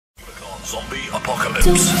Zombie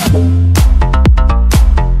apocalypse.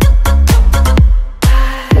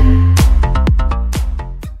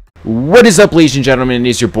 What is up, ladies and gentlemen? It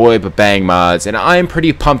is your boy BahBangModz, and I am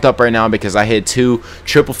pretty pumped up right now because I hit 2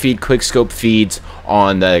 triple feed quickscope feeds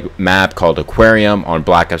on the map called Aquarium on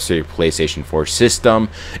Black Ops 3 PlayStation 4 system.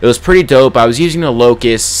 It was pretty dope. I was using the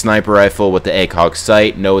Locust sniper rifle with the ACOG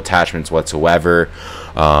sight, no attachments whatsoever.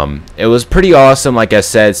 It was pretty awesome, like I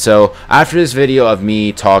said. So after this video of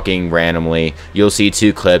me talking randomly, you'll see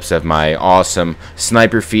 2 clips of my awesome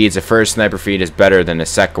sniper feeds. The first sniper feed is better than the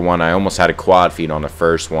second one. I almost had a quad feed on the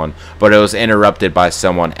first one, but it was interrupted by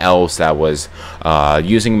someone else that was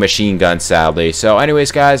using a machine gun, sadly. So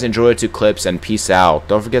anyways, guys, enjoy the 2 clips and peace out.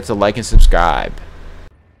 Don't forget to like and subscribe.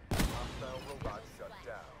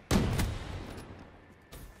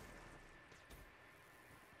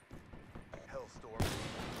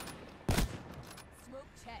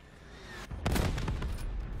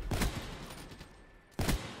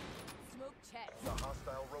 The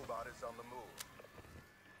hostile robot is on the move.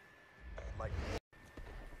 Like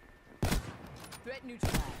threat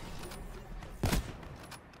neutralized.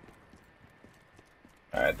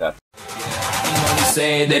 Alright, that's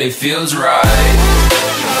Saying that it feels right.